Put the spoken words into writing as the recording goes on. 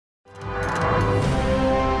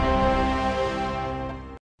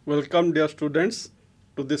Welcome dear students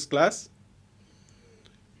to this class.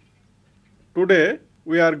 Today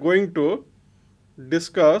we are going to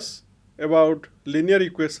discuss about linear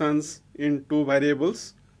equations in two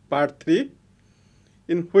variables part 3,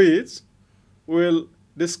 in which we will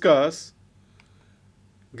discuss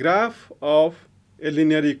graph of a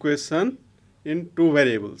linear equation in two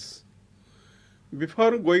variables.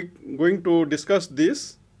 Before going to discuss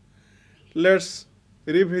this, let's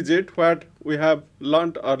revisit what we have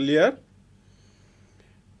learnt earlier.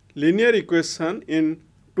 Linear equation in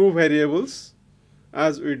two variables,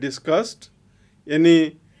 as we discussed,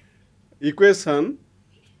 any equation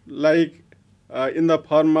like in the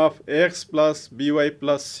form of x plus by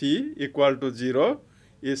plus c equal to 0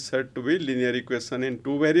 is said to be linear equation in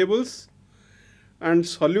two variables, and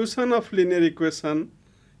solution of linear equation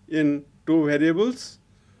in two variables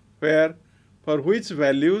where for which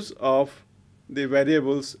values of the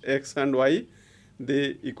variables x and y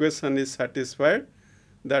the equation is satisfied,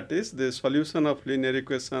 that is the solution of linear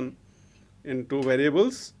equation in two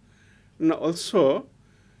variables. And also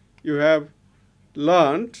you have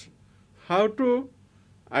learned how to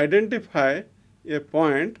identify a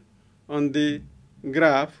point on the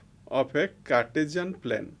graph of a Cartesian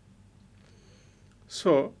plane.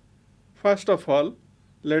 So first of all,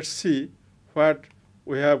 let's see what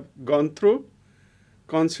we have gone through.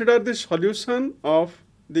 Consider the solution of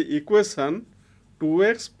the equation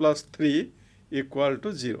 2x plus 3 equal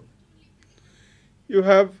to 0. You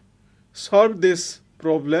have solved this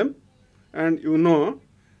problem and you know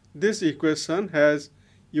this equation has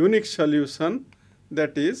unique solution,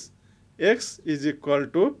 that is x is equal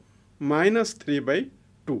to minus 3 by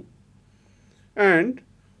 2. And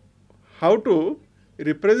how to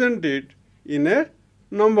represent it in a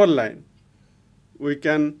number line? We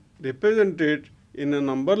can represent it in a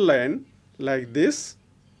number line like this.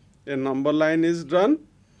 A number line is drawn.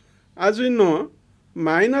 As we know,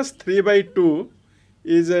 minus 3 by 2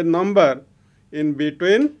 is a number in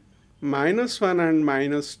between minus 1 and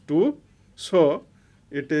minus 2. So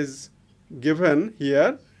it is given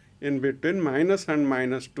here in between minus and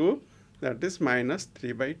minus 2, that is minus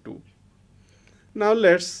 3 by 2. Now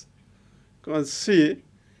let's see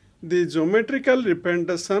the geometrical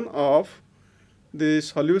representation of the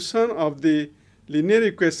solution of the linear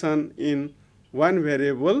equation in one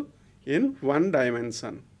variable in one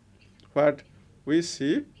dimension, what we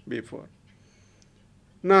see before.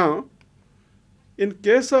 Now, in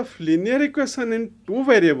case of linear equation in two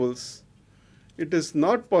variables, it is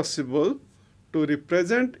not possible to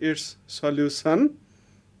represent its solution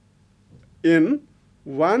in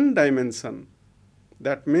one dimension.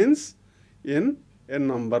 That means in a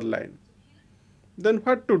number line. Then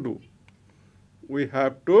what to do? We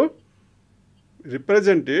have to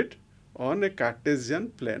represent it on a Cartesian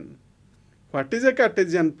plane. What is a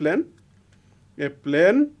Cartesian plane? A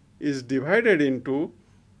plane is divided into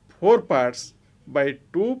four parts by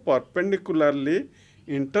two perpendicularly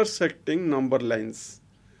intersecting number lines,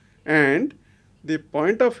 and the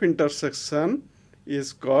point of intersection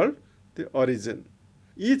is called the origin.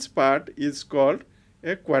 Each part is called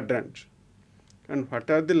a quadrant. And what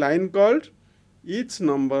are the line called? Each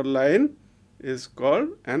number line is called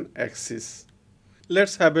an axis.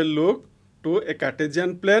 Let's have a look to a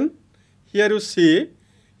Cartesian plane. Here you see,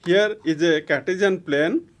 here is a Cartesian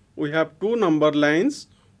plane. We have two number lines.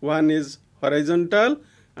 One is horizontal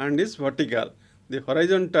and is vertical. The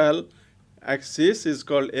horizontal axis is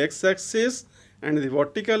called x-axis and the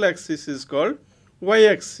vertical axis is called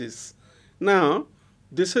y-axis. Now,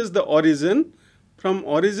 this is the origin. From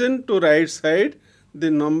origin to right side, the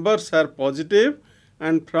numbers are positive,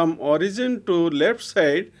 and from origin to left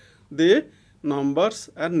side, the numbers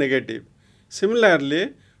are negative.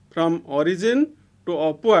 Similarly, from origin to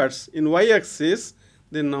upwards in y-axis,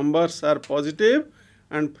 the numbers are positive,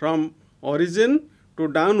 and from origin to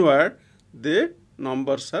downward, the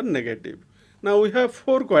numbers are negative. Now we have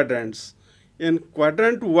four quadrants. In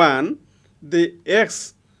quadrant 1, the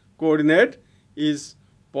x coordinate is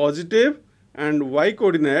positive and y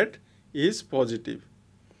coordinate is positive.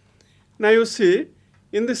 Now you see,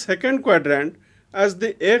 in the second quadrant, as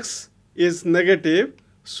the x is negative,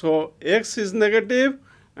 so x is negative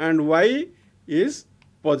and y is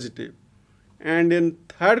positive. And in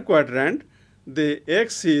third quadrant, the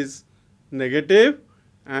x is negative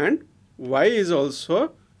and y is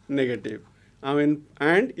also negative. And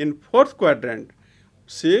in fourth quadrant,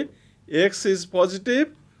 see, x is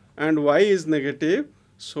positive and y is negative.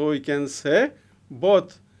 So we can say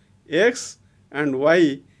both x and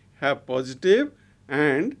y have positive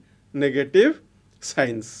and negative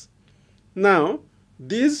signs. Now,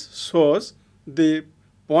 this shows the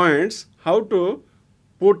points, how to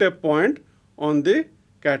put a point on the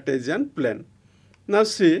Cartesian plane. Now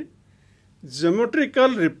see,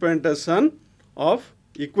 geometrical representation of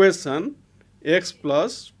equation x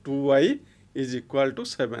plus 2y is equal to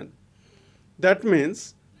 7. That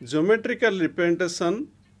means geometrical representation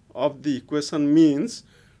of the equation means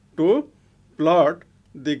to plot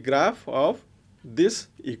the graph of this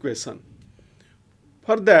equation.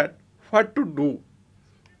 For that, what to do?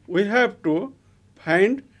 We have to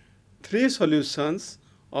find three solutions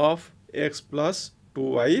of x plus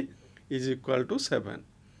 2y is equal to 7.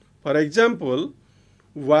 For example,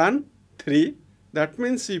 1, 3, that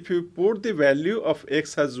means if you put the value of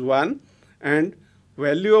x as 1 and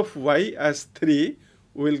value of y as 3,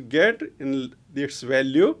 we will get in its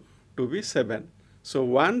value to be 7. So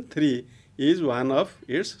 1, 3 is one of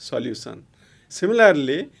its solution.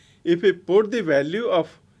 Similarly, if we put the value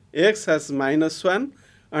of x as -1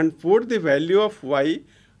 and put the value of y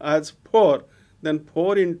as 4, then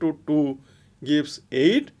 4 into 2 gives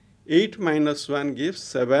 8. 8 minus 1 gives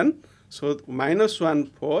 7. So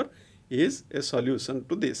 -1, 4 is a solution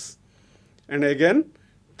to this. And again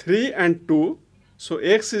 3 and 2. So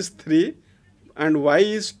x is 3 and y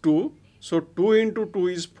is 2. So 2 into 2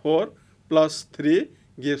 is 4 plus 3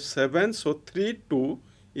 gives 7. So 3, 2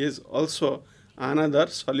 is also another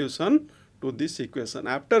solution to this equation.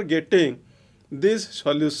 After getting this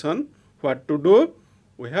solution, what to do?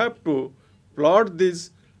 We have to plot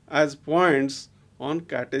these as points on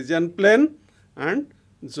Cartesian plane and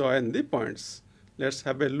join the points. Let's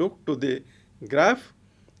have a look to the graph.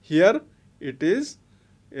 Here it is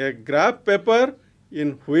a graph paper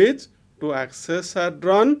in which two axes are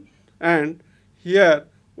drawn, and here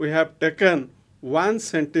we have taken 1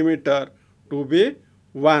 centimeter to be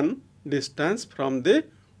 1 distance from the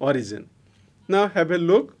origin. Now have a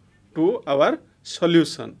look to our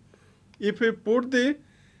solution. If we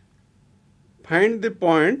find the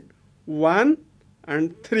point 1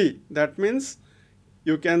 and 3, that means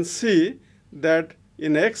you can see that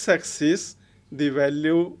in x-axis the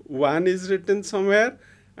value 1 is written somewhere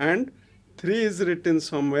and 3 is written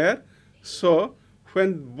somewhere. So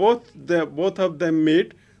when both of them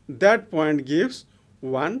meet, that point gives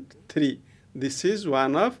 1, 3. This is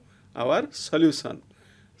one of our solution.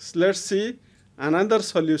 So let's see another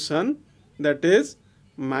solution, that is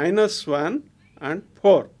 -1 and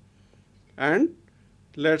 4. And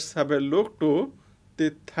let's have a look to the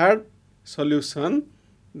third solution,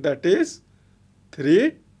 that is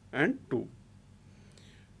 3 and 2.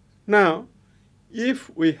 Now, if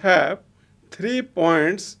we have 3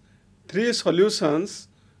 points, 3 solutions,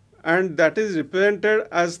 and that is represented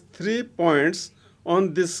as 3 points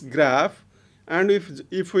on this graph, and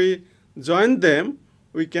if we join them,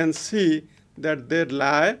 we can see that they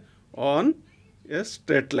lie on a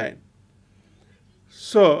straight line.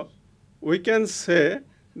 So we can say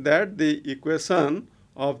that the equation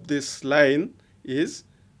of this line is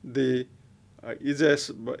the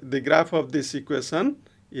graph of this equation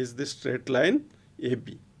is the straight line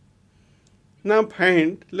AB. Now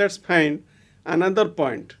let's find another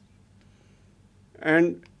point.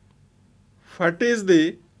 And what is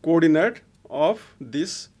the coordinate of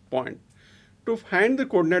this point? To find the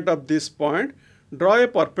coordinate of this point, draw a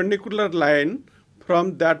perpendicular line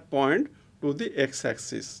from that point to the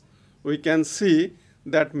x-axis. We can see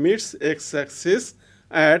that meets x-axis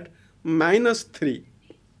at -3.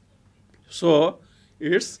 So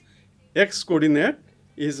its x coordinate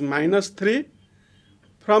is -3.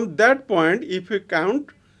 From that point, if we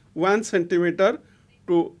count 1 centimeter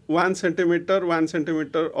to 1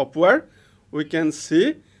 centimeter upward, we can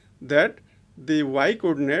see that the y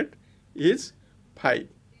coordinate is 5.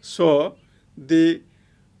 So the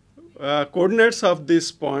coordinates of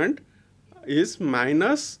this point is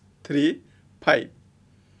 -3, 5.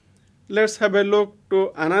 Let's have a look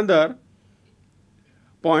to another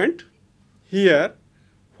point. Here,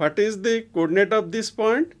 what is the coordinate of this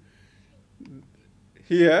point?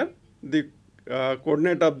 Here, the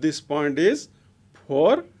coordinate of this point is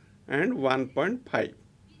 4 and 1.5.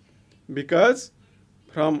 Because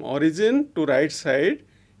from origin to right side,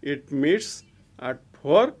 it meets at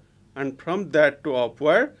 4, and from that to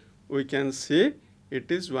upward, we can see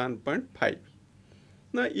it is 1.5.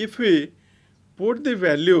 Now, if we put the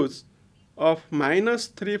values of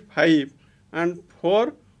 -3, 5 and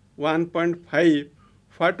 4, 1.5,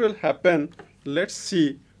 what will happen? Let's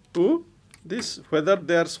see to this whether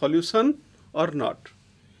they are solution or not.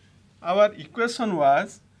 Our equation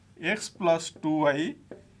was x plus 2y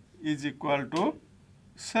is equal to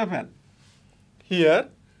 7. Here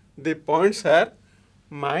the points are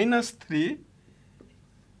 -3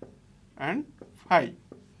 and 5.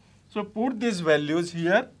 So put these values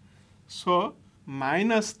here. So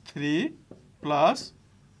minus 3 plus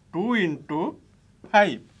 2 into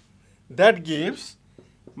 5. That gives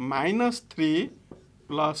minus 3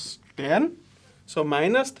 plus 10. So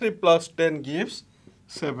minus 3 plus 10 gives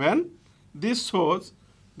 7. This shows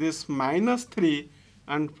this minus 3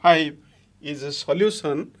 and 5 is a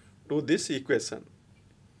solution to this equation.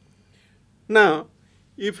 Now,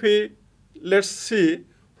 if we let's see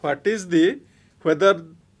what is whether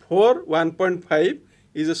 4 1.5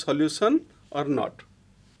 is a solution or not.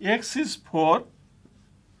 X is 4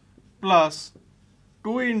 plus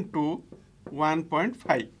 2 into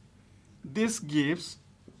 1.5. This gives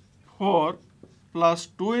 4 plus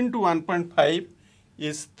 2 into 1.5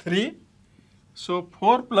 is 3. So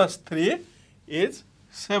 4 plus 3 is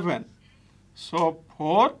 7. So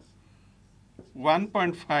 4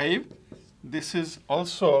 1.5, this is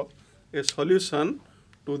also a solution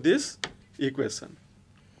to this equation.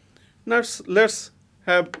 Now let's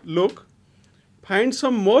have look. Find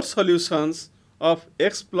some more solutions of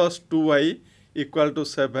x plus 2y equal to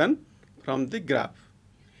 7 from the graph.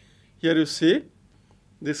 Here you see,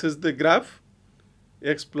 this is the graph,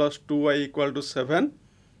 x plus 2y equal to 7,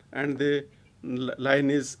 and the line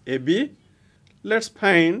is AB. Let's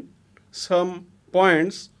find some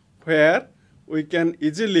points where we can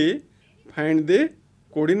easily find the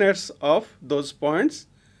coordinates of those points.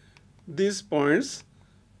 These points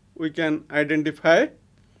we can identify,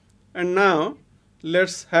 and now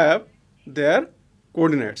let's have their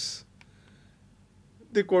coordinates.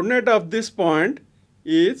 The coordinate of this point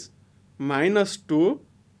is minus 2,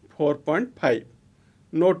 4.5.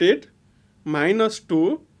 Note it, minus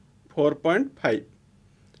 2, 4.5.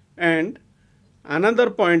 And another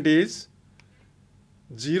point is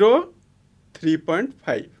 0,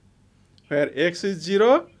 3.5, where x is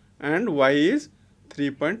 0 and y is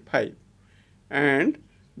 3.5. And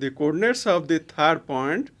the coordinates of the third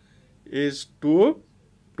point is 2,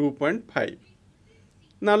 2.5.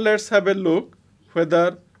 Now let's have a look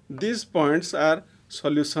whether these points are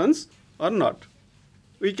solutions or not.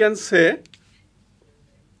 We can say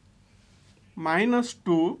minus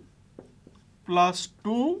 2 plus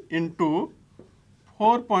 2 into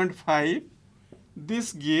 4.5,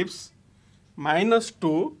 this gives minus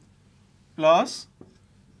 2 plus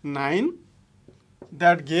 9,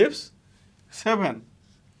 that gives 7.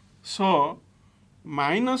 So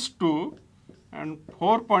minus 2 and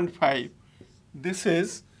 4.5, this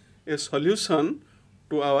is a solution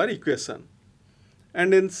to our equation.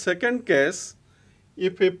 And in second case,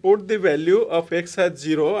 if we put the value of x as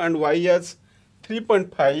 0 and y as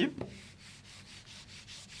 3.5,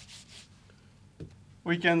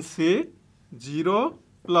 we can say 0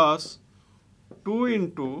 plus 2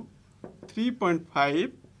 into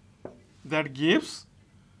 3.5, that gives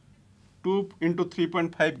 2 into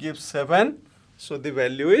 3.5 gives 7. So the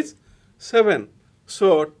value is 7.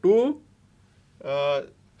 So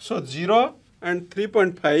 0 and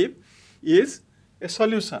 3.5 is a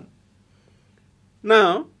solution.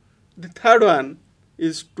 Now the third one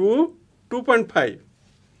is 2, 2.5.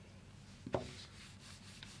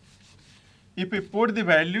 If we put the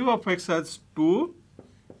value of x as 2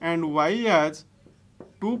 and y as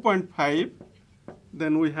 2.5,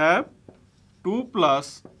 then we have 2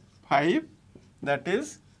 plus 5, that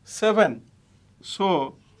is 7.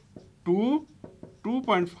 So 2,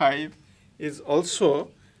 2.5 is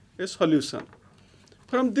also a solution.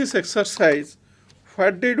 From this exercise,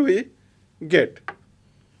 what did we get?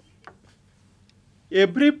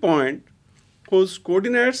 Every point whose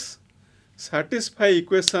coordinates satisfy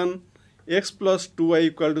equation x plus 2y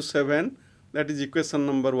equal to 7, that is equation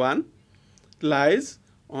number 1, lies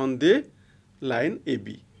on the line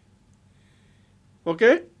AB.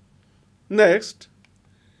 Okay? Next,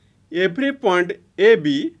 every point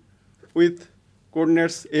AB with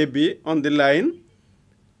coordinates AB on the line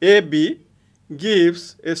AB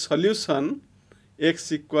gives a solution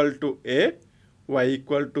x equal to A, y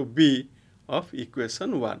equal to B of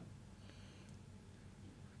equation 1.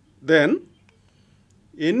 Then,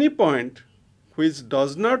 any point which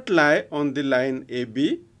does not lie on the line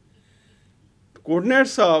AB,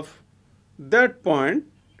 coordinates of that point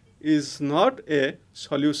is not a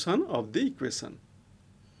solution of the equation.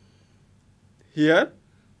 Here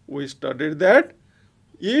we studied that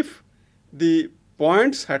if the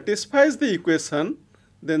point satisfies the equation,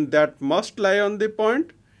 then that must lie on the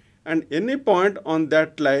point, and any point on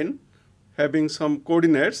that line having some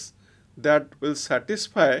coordinates that will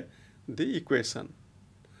satisfy the equation.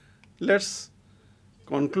 Let's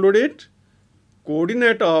conclude it.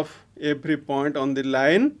 Coordinate of every point on the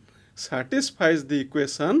line satisfies the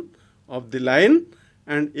equation of the line,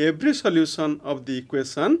 and every solution of the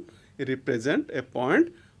equation represent a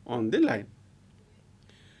point on the line.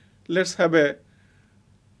 let's have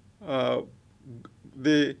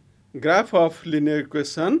the graph of linear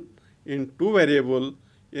equation in two variable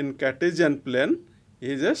in Cartesian plane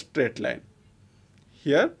is a straight line.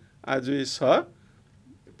 Here, as we saw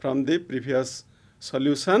from the previous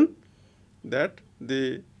solution, that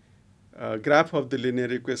the graph of the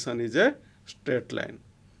linear equation is a straight line,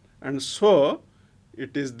 and so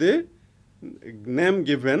it is the name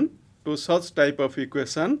given to such type of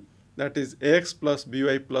equation, that is ax plus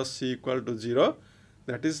by plus c equal to 0,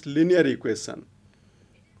 that is linear equation,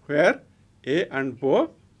 where a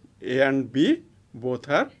and b both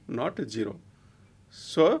are not 0.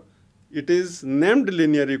 So it is named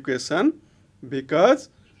linear equation because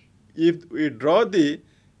if we draw the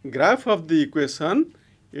graph of the equation,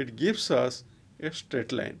 it gives us a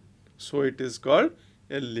straight line. So it is called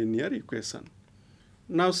a linear equation.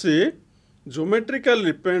 Now see, geometrical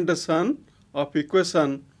representation of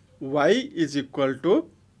equation y is equal to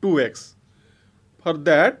 2x. For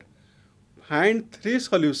that, find three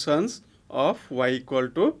solutions of y equal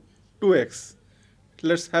to 2x.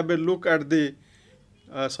 Let's have a look at the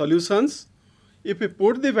solutions. If we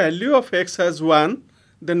put the value of x as 1,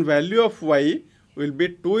 then value of y will be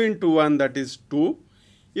 2 into 1, that is 2.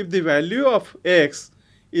 If the value of x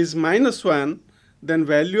is minus 1, then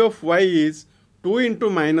value of y is 2 into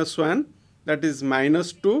minus 1, that is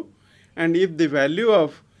minus 2. And if the value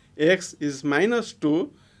of x is minus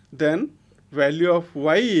 2, then value of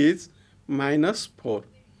y is minus 4.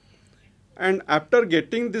 And after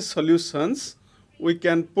getting these solutions, we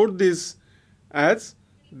can put this as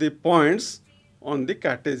the points on the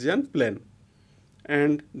Cartesian plane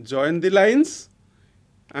and join the lines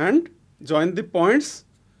and join the points,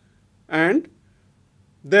 and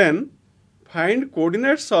then find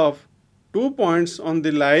coordinates of 2 points on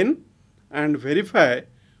the line and verify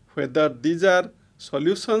whether these are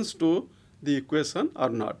solutions to the equation or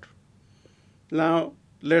not. Now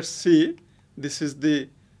let's see, this is the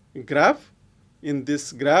graph. In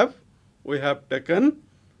this graph, we have taken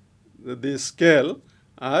the scale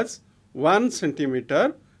as 1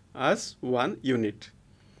 centimeter as 1 unit.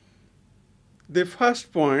 The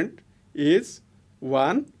first point is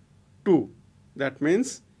 1, 2. That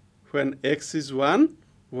means when x is 1,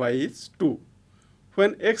 y is 2.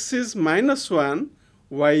 When x is minus 1,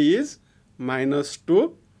 y is minus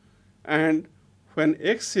 2. And when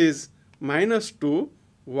x is minus 2,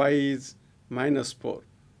 y is minus 4.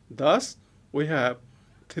 Thus, we have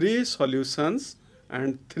 3 solutions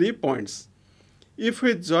and 3 points. If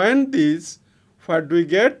we join these, what do we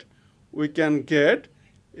get? We can get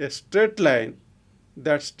a straight line.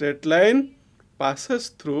 That straight line passes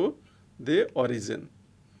through the origin.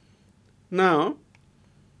 Now,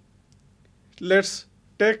 let's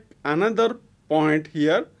take another point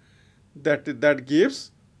here that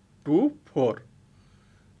gives 2, 4.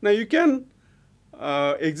 Now, you can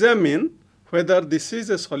examine whether this is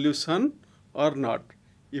a solution or not.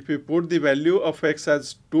 If you put the value of x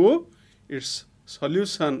as 2, its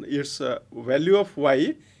solution, its value of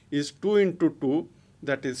y is 2 into 2,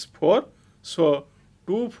 that is 4. So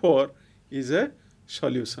 2, 4 is a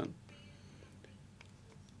solution.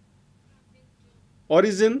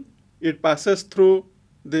 Origin, it passes through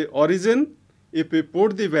the origin. If we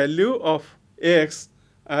put the value of x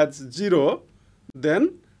as 0,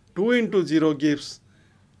 then 2 into 0 gives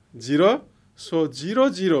 0. So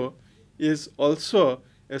 0, 0 is also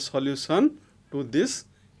a solution to this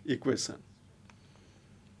equation.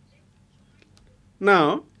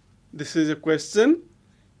 Now, this is a question.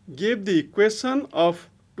 Give the equation of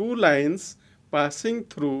two lines passing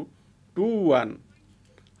through 2, 1.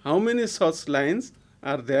 How many such lines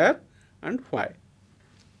are there and why?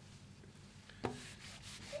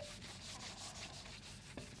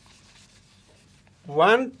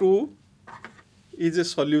 One, 2 is a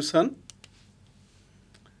solution.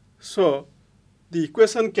 So, the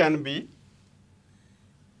equation can be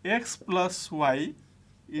x plus y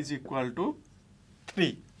is equal to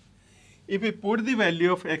 3. If we put the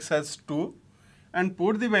value of x as 2 and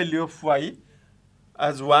put the value of y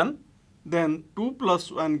as 1, then 2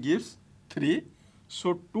 plus 1 gives 3.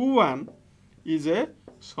 So 2, 1 is a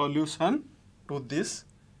solution to this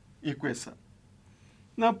equation.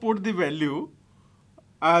 Now put the value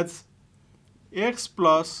as x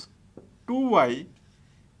plus 2y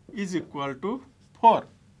is equal to 4.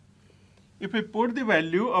 If we put the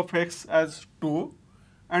value of x as 2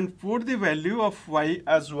 and put the value of y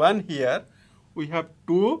as 1 here, we have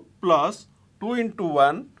 2 plus 2 into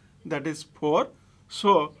 1, that is 4.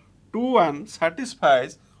 So 2, 1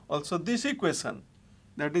 satisfies also this equation,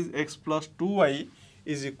 that is x plus 2y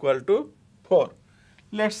is equal to 4.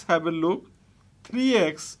 Let's have a look.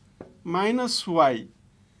 3x minus y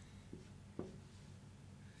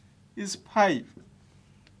is 5.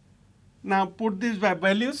 Now put these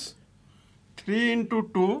values. 3 into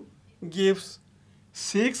 2 gives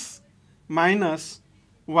 6 minus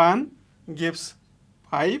 1 gives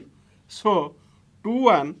 5. So 2,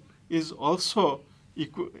 1 is also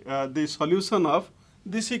the solution of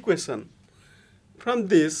this equation. From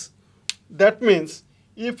this, that means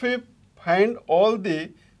if we find all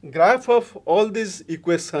the graph of all these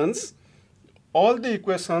equations, all the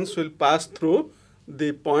equations will pass through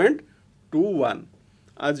the point 2, 1.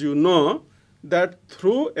 As you know that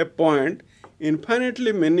through a point,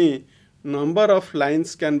 infinitely many number of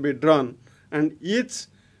lines can be drawn, and each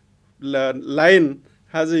line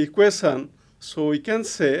has an equation. So we can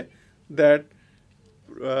say that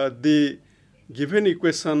the given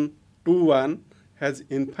equation 2, 1 has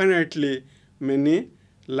infinitely many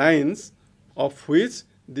lines, of which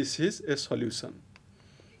this is a solution.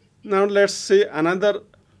 Now let's see another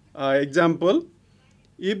example.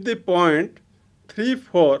 If the point 3,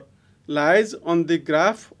 4 lies on the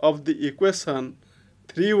graph of the equation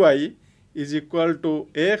 3y is equal to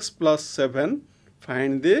ax plus 7,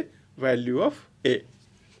 find the value of a.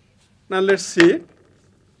 Now let's see.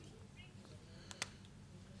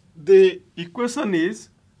 The equation is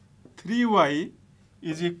 3y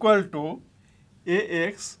is equal to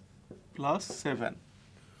ax plus 7.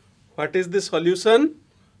 What is the solution?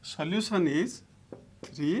 Solution is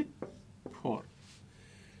 3, 4.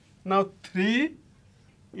 Now 3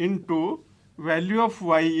 into value of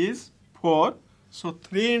y is 4. So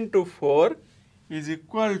 3 into 4 is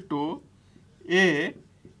equal to a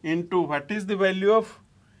into what is the value of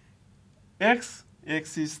x?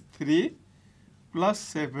 X is 3 plus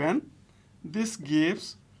 7. This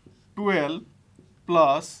gives 12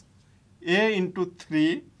 plus a into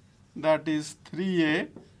 3, that is 3a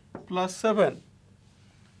plus 7.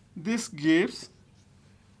 This gives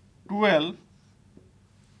 12.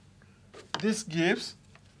 This gives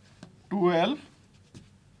 12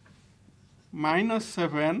 minus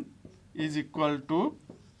 7 is equal to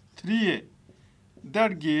 3a.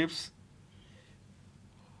 That gives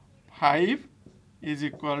 5 is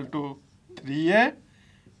equal to 3a,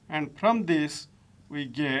 and from this we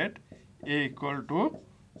get a equal to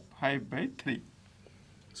 5 by 3.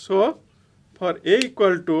 So for a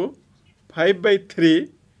equal to 5 by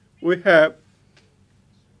 3, we have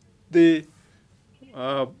the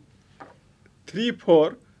 3,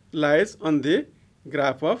 4 lies on the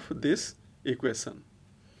graph of this equation.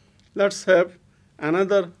 Let's have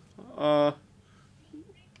another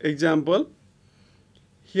example.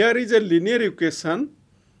 Here is a linear equation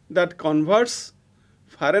that converts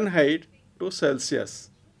Fahrenheit to Celsius.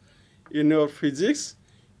 In your physics,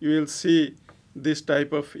 you will see this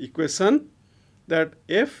type of equation, that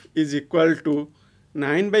F is equal to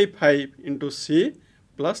 9 by 5 into C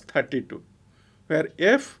plus 32, where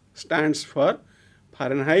F stands for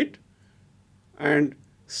Fahrenheit and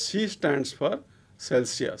C stands for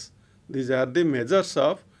Celsius. These are the measures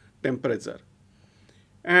of temperature.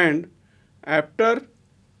 And after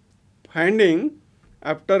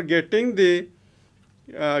getting the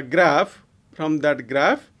graph, from that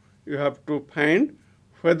graph you have to find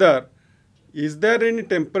whether is there any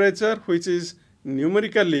temperature which is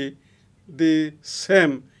numerically the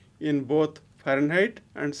same in both Fahrenheit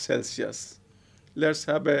and Celsius. Let's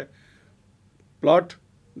have a plot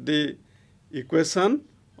the equation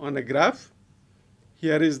on a graph.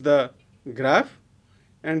 Here is the graph,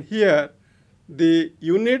 and here the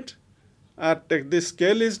unit the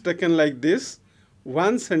scale is taken like this.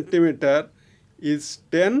 1 centimeter is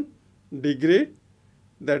 10 degree,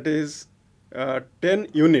 that is 10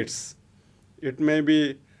 units. It may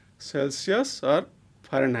be Celsius or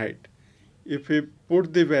Fahrenheit. If we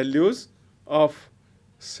put the values of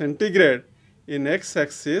centigrade in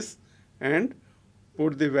x-axis and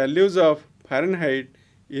put the values of Fahrenheit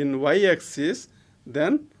in y-axis,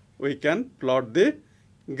 then we can plot the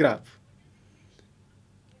graph.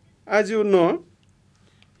 As you know,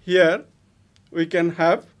 here we can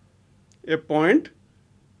have a point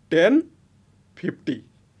 10, 50.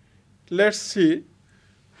 Let's see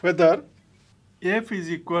whether F is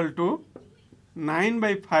equal to 9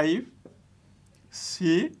 by 5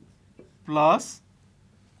 C plus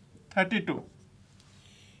 32.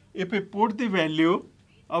 If we put the value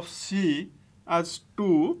of C as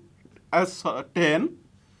 10,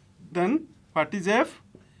 then what is F?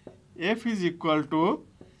 F is equal to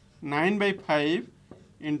 9 by 5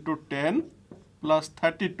 into 10 plus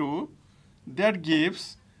 32. That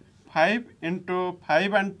gives 5 into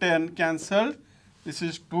 5 and 10 cancelled. This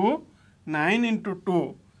is 2. 9 into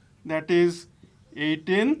 2, that is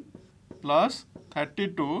 18 plus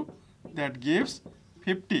 32, that gives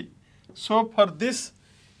 50. So for this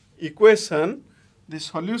equation, the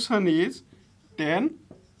solution is 10,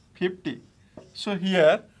 50. So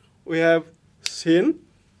here we have seen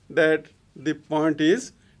that the point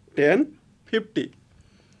is 10, 50.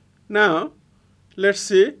 Now let's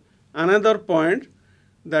see another point,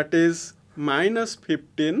 that is minus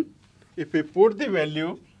 15. If we put the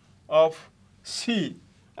value of C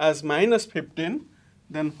as minus 15,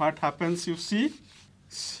 then what happens you see?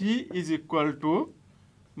 C is equal to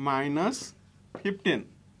minus 15.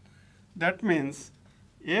 That means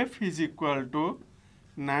F is equal to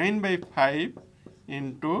 9 by 5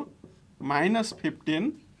 into minus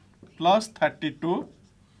 15 plus 32.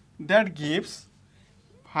 That gives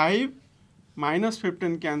 5 minus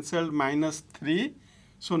 15 cancelled, minus 3.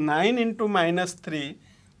 So 9 into minus 3,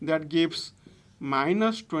 that gives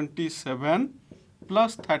minus 27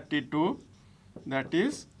 plus 32, that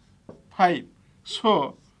is 5.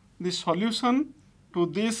 So the solution to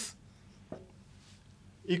this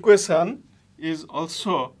equation is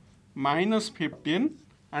also minus 15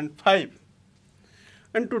 and 5.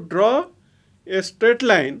 And to draw a straight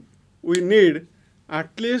line, we need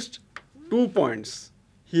at least 2 points.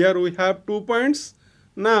 Here we have 2 points.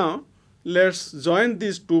 Now let's join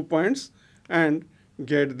these 2 points and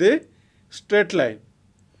get the straight line.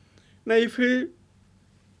 Now if we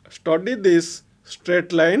study this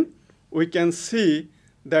straight line, we can see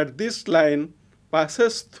that this line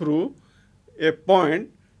passes through a point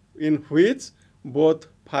in which both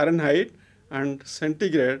Fahrenheit and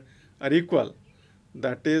centigrade are equal.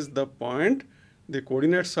 That is the point, the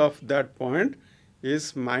coordinates of that point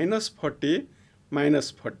is minus 40,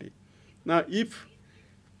 minus 40. Now if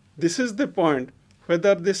this is the point,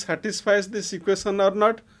 whether this satisfies this equation or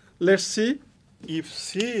not, let's see. If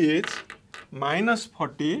C is minus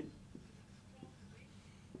 40,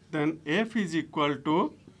 then F is equal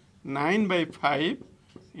to 9 by 5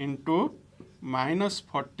 into minus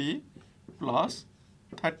 40 plus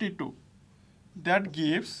 32. That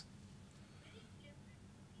gives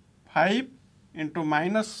 5 into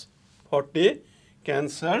minus 40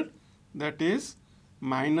 cancelled, that is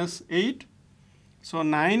minus 8. So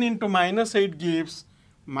 9 into minus 8 gives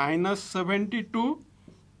minus 72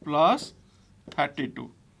 plus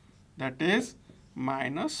 32, that is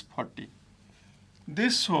minus 40.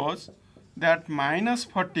 This shows that minus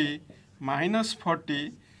 40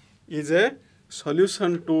 is a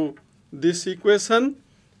solution to this equation,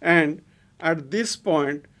 and at this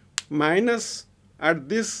point minus at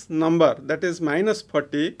this number, that is minus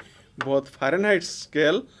 40, both Fahrenheit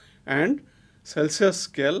scale and Celsius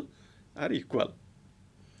scale are equal.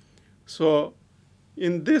 So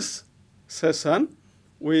in this session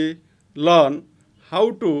we learn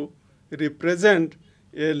how to represent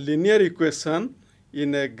a linear equation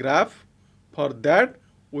in a graph. For that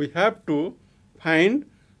we have to find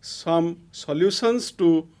some solutions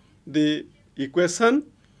to the equation,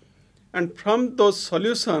 and from those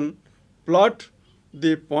solutions plot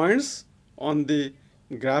the points on the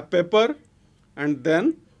graph paper and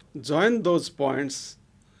then join those points.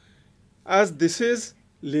 As this is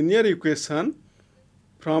linear equation,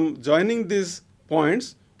 from joining these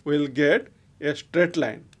points we will get a straight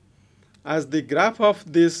line. As the graph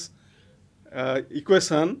of this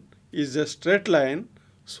equation is a straight line,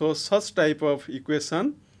 so such type of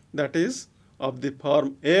equation, that is of the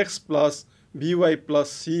form ax plus by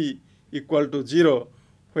plus c equal to 0,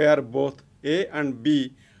 where both a and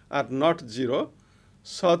b are not 0,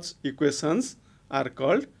 such equations are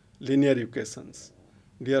called linear equations.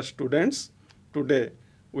 Dear students, today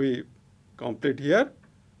we complete here.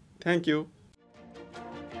 Thank you.